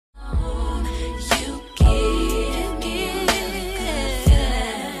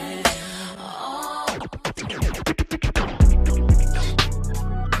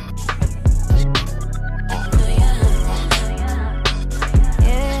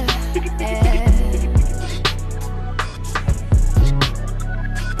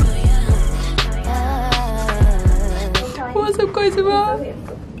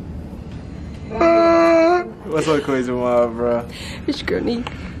What's up, Crazy Wild, bro? It's your girl Nique.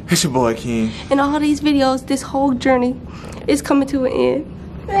 It's your boy King. And all these videos, this whole journey is coming to an end.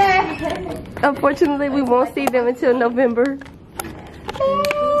 Unfortunately, we won't see them until November.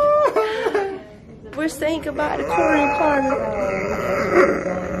 We're saying goodbye to Corey and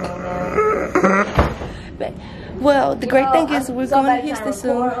Carmen. Well, the great thing is we're going to Houston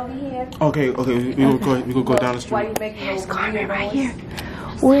soon. Okay, we gonna go down the street. There's Carmen right here.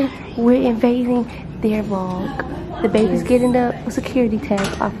 We're invading their vlog. The baby's getting the security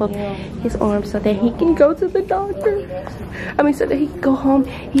tag off of his arm so that he can go to the doctor. I mean, so that he can go home.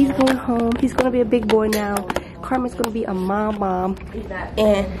 He's going home. He's gonna be a big boy now. Carmen's gonna be a mom,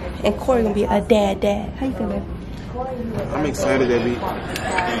 and Corey gonna be a dad. How you feeling? I'm excited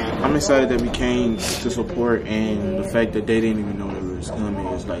that we came to support, and the fact that they didn't even know it was coming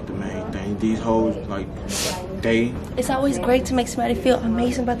is like the main thing. These hoes, like, it's always great to make somebody feel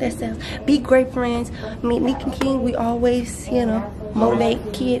amazing about themselves. Be great friends. Me, Nique and King, we always, you know,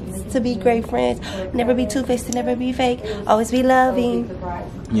 motivate kids to be great friends. Never be two-faced and never be fake. Always be loving.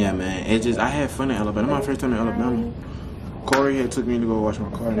 Yeah, man. I had fun in Alabama. My first time in Alabama. Corey had took me to go wash my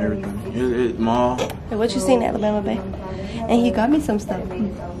car and everything. Mall. Hey, what you seen in Alabama, babe? And he got me some stuff.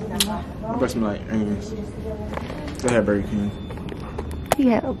 I brought some like onions. They had Burger King. He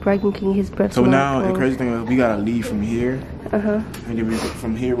had a Burger King, his breath. So now the crazy thing is we gotta leave from here. And then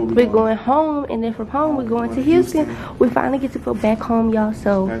from here we're going home, and then from home we're going to Houston. We finally get to go back home, y'all.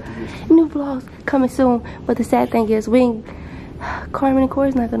 So new vlogs coming soon. But the sad thing is Carmen and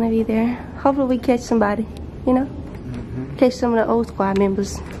Corey's not gonna be there. Hopefully we catch somebody, you know? Catch some of the old squad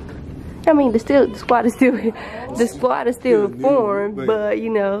members. I mean, the squad is still formed, but you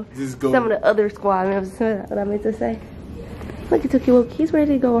know, some of the other squad members. What I meant to say. Look at Tuki. He's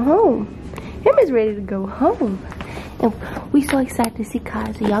ready to go home. Him is ready to go home, and we so excited to see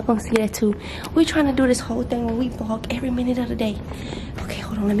Kazi. Y'all gonna see that too. We're trying to do this whole thing where we vlog every minute of the day. Okay,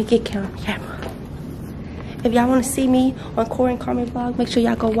 hold on. Let me get camera. If y'all want to see me on Corey and Carmen vlog, make sure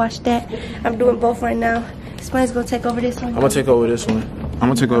y'all go watch that. I'm doing both right now. Somebody's gonna take over this one. I'm gonna take over this one.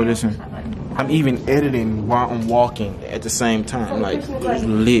 I'm even editing while I'm walking at the same time. Like, it's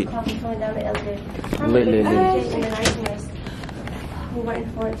lit. Lit.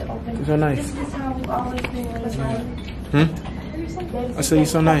 You're so nice. This is how we've always been. I say you're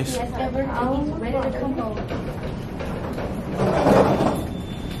so nice.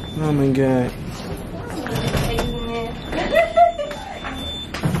 Oh my God.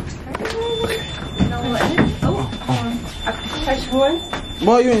 Touch one.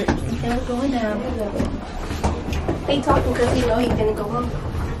 Boy, you ain't. And we're going down. He talking because he know he finna go home.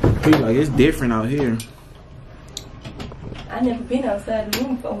 He's like, it's different out here. I never been outside the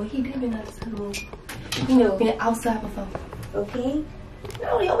room before. Well, he did been outside the room. He never been outside before. Okay?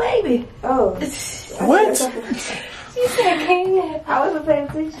 No, your baby. Oh. What? She said, King. I wasn't paying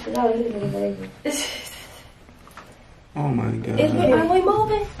attention. No, he didn't baby. Oh my God. Are we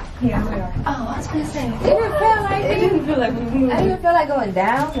moving? Yeah, we are. Oh, I was gonna say. It didn't feel like we were moving. I didn't feel like going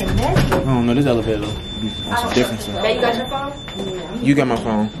down and next. I don't know, this elevator is different. Babe, you got your phone? Yeah. You got my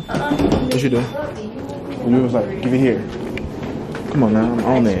phone. What you do? And you was like, give it here. Come on now, I'm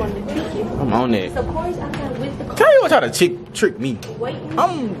on that. I'm on that. So Corey's out there with the car. Tell you what, try to trick me.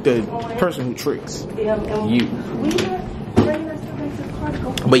 I'm the person who tricks you.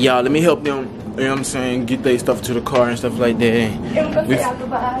 But y'all, let me help them. You know what I'm saying? Get their stuff to the car and stuff like that. We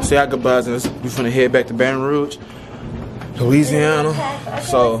say our goodbyes and we finna head back to Baton Rouge, Louisiana.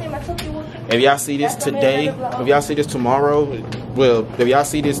 So if y'all see this today, if y'all see this tomorrow, well, if y'all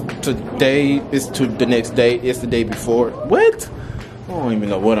see this today, it's to the next day. It's the day before. What? I don't even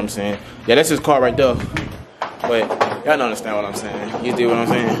know what I'm saying. Yeah, that's his car right there. But y'all don't understand what I'm saying. You do what I'm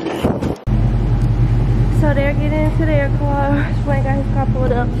saying? So they're getting into their car. Swain got his car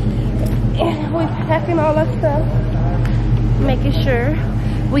pulled up. And we're packing all our stuff. Making sure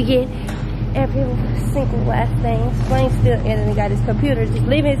we get every single last thing. Swain's still editing, got his computer. Just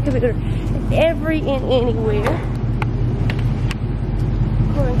leaving his computer every and anywhere.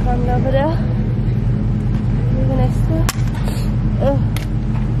 Corey coming over there. Leaving that stuff.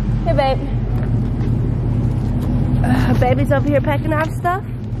 Hey, babe. Baby's over here packing our stuff.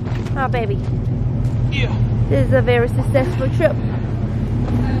 Oh, baby. Yeah. This is a very successful trip.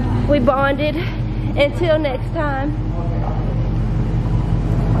 We bonded. Until next time.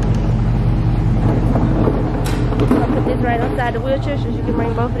 I'll put this right outside the wheelchair so you can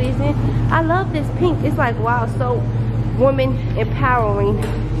bring both of these in. I love this pink. It's like, wow, so woman empowering.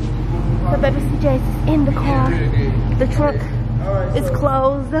 So baby CJ is in the car. The trunk is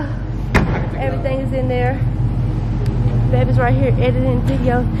closed. Everything is in there. baby's right here editing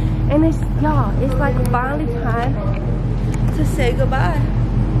videos. And it's, y'all, it's like finally time to say goodbye.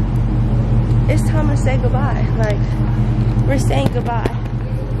 It's time to say goodbye. Like, we're saying goodbye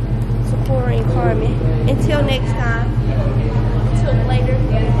to Corey and Carmen. Until next time. Until later.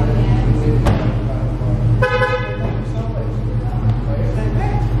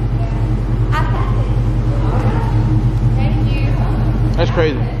 That's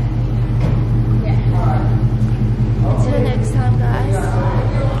crazy. Until next time, guys.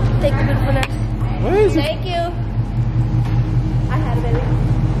 Thank you for that. What is it? Thank you. I had a baby.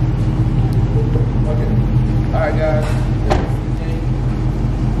 Okay. All right, guys.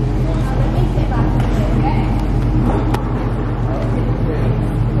 Let me say bye. Okay?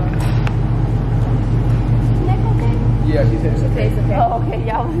 Yeah, she said it's okay. It's okay. Oh, okay.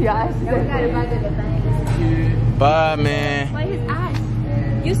 Y'all. Bye, man. Why his eyes?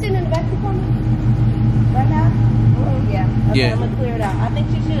 You sitting in the back seat for me? Right now? Oh, yeah. Okay, Yeah. I'm gonna clear it out. I think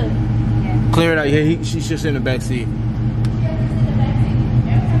she should. Yeah. Clear it out. Yeah, she should sit in the back seat.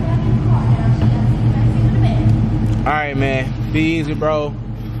 All right, man. Be easy, bro.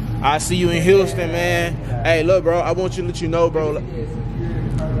 I see you in Houston, man. Hey, look, bro. I want you to let you know, bro.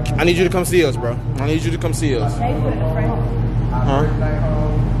 I need you to come see us, bro. I need you to come see us. Huh?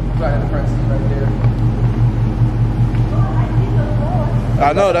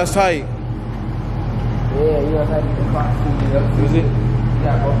 I know, that's tight. Yeah, you know how to get clock to Is it?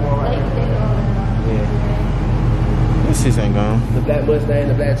 Yeah, Yeah. This shit ain't gone. the black Mustang,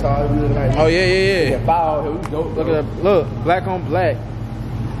 the black Charlie, we look like Oh, yeah. yeah, fire, here we go. Look at that. Look, black on black.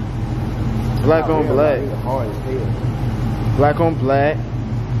 Black on black. Hard as hell. Black on black.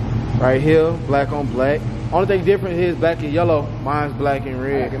 Right here, black on black. Only thing different here is black and yellow. Mine's black and I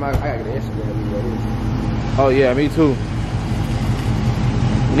red. gotta get an Instagram video of this. Oh yeah, me too.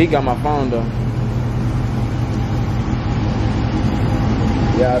 Nique got my phone though.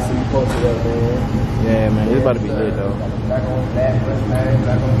 Yeah, I see you posted up, man. Yeah, man, it's about to be lit though. Black on black Mustang,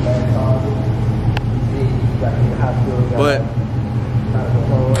 black on black Charlie. Yeah, you got in the hospital. But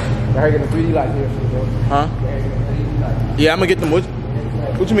I heard getting 3D light here, shit, bro. huh? Yeah, I'm gonna get them.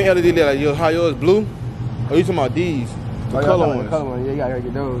 What you mean LED light? Like how yours blue? Or you talking about these? The color ones. The color one, yeah, you gotta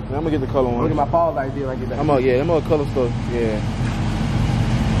get those. I'm gonna get the color Look ones. at my fall light there, I get that. I'm yeah, them all color stuff. Yeah,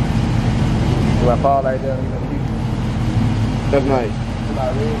 My fall light there, that's nice. my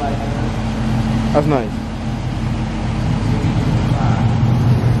red light there. That's nice.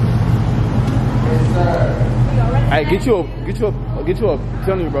 Yes, sir. Hey, get you a. I'm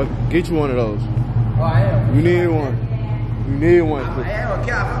telling you, bro, get you one of those. Oh, I am. You need one. You need one. I am a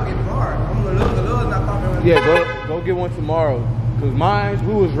cow. I'm getting tomorrow. I'm gonna look. The Lord's not popping. Yeah, go get one tomorrow. Cause mine,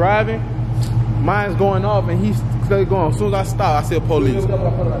 we was driving, mine's going off and he's still going. As soon as I stop, I see a police. I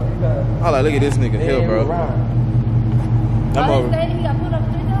like, look at this nigga here, bro. I'm over.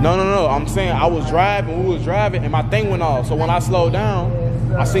 No. I'm saying I was driving, we was driving, and my thing went off. So when I slowed down,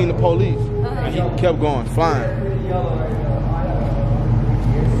 I seen the police, and he kept going, flying.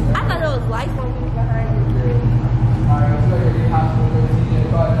 I thought there was lights on me behind you.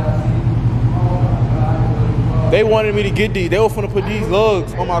 They wanted me to get these. They were finna put these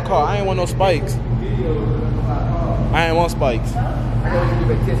lugs on my car. I ain't want no spikes. I ain't want spikes. I know you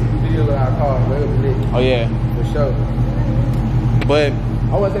can test videos of our cars, but it'll be lit. Oh yeah. For sure. But I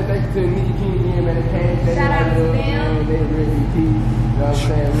want to say thank you to Nique King again, man. They came. Shout out to them. They real DT. You know what I'm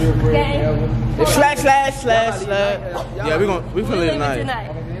saying? Real great slash. Yeah, we finna live tonight.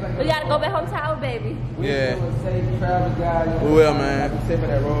 We gotta go back home to our baby. Yeah. Safe travel, guys. We will, man. Safe on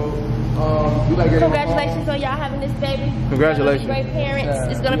that road. We gotta get Congratulations on y'all having this baby. Congratulations. Great parents.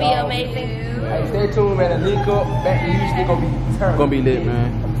 It's gonna be amazing. Hey, stay tuned, man. The link up back to Houston gonna be terrible. Gonna be lit,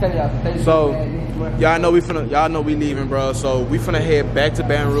 man. I'm telling y'all. So, y'all know we leaving, bro. So we finna head back to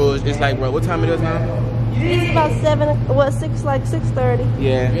Baton Rouge. It's like, bro, what time it is now? It's about 6:30.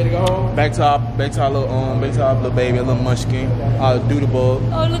 Yeah. Ready to go home? Back to our little baby, a little munchkin. Do the bug.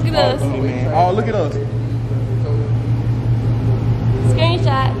 Oh, look at us. Duty man. Oh, look at us.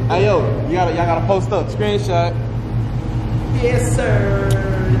 Screenshot. Hey yo, y'all gotta post up. Screenshot. Yes, sir.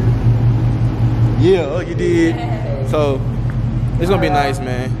 Yeah, you did. So it's gonna be nice,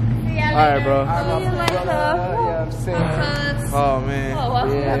 man. All right, bro. See you later. Yeah, I'm saying. Oh man. Oh, well,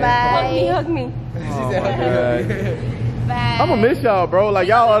 Yeah. bye. Hug me. Oh my God. Bye. I'm gonna miss y'all, bro. Like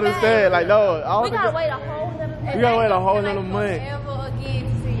y'all understand. Like no, I We don't gotta think wait a whole nother. we gotta wait a whole nother month.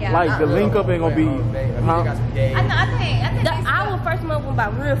 Like the link up ain't gonna be. Huh? I think our first month went by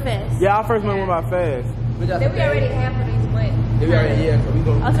real fast. Yeah, our first month went by fast. We already have for these months. We already so we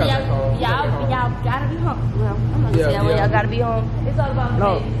gonna Oh, so cut y'all back home. gotta be home. Well, I'm not gonna say that when y'all gotta be home. It's all about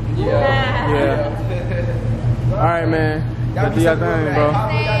No. me. Yeah. Yeah. Alright, man. Y'all do your thing,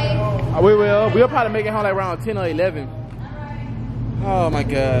 bro. We will. We'll probably make it home like around 10 or 11. Oh my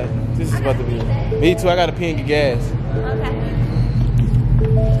God. This is about to be. Me too. I got to pee and get gas. Okay.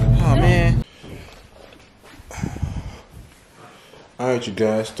 Oh, man. Alright, you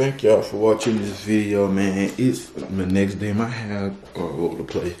guys. Thank y'all for watching this video, man. It's the next day. My hair all over the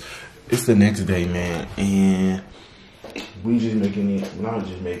place. It's the next day, man. And we just making it, not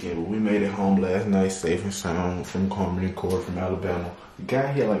just making it, but we made it home last night safe and sound from Carmen and Corey from Alabama. We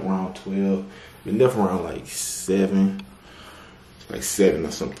got here like around 12. We left around like 7. Like 7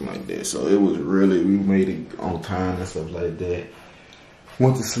 or something like that. So it was really, we made it on time and stuff like that.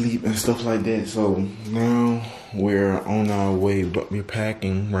 Went to sleep and stuff like that. So now we're on our way, but we're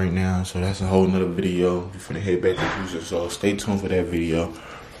packing right now. So that's a whole nother video. We're finna head back to Houston. So stay tuned for that video.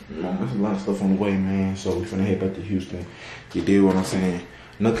 There's a lot of stuff on the way, man. So we're finna head back to Houston. You did what I'm saying.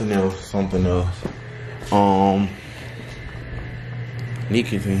 Nothing else, something else.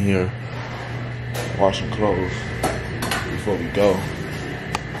 Nique's in here washing clothes before we go.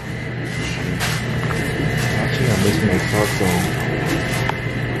 Actually, I'm missing my socks on.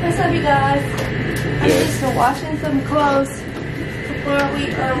 What's up, you guys? I'm just washing some clothes before we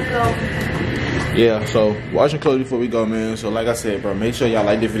go. Yeah, so washing clothes before we go, man. So like I said, bro, make sure y'all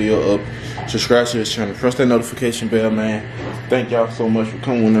like this video up, subscribe to this channel, press that notification bell, man. Thank y'all so much for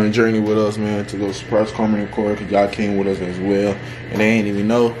coming on a journey with us, man, to go surprise Carmen and Corey, because y'all came with us as well, and they ain't even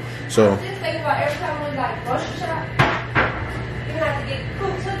know. So Just think about every time we like grocery shop, you have to get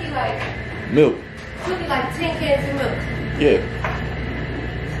Tookie like milk. Tookie like 10 cans of milk. Yeah.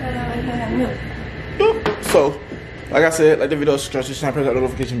 So now we can have milk. So, like I said, like the video, subscribe to the channel, press that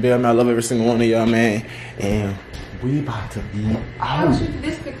notification bell, man. I love every single one of y'all, man. And we about to be out.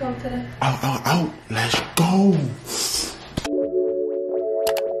 This could come today. Out. Let's go.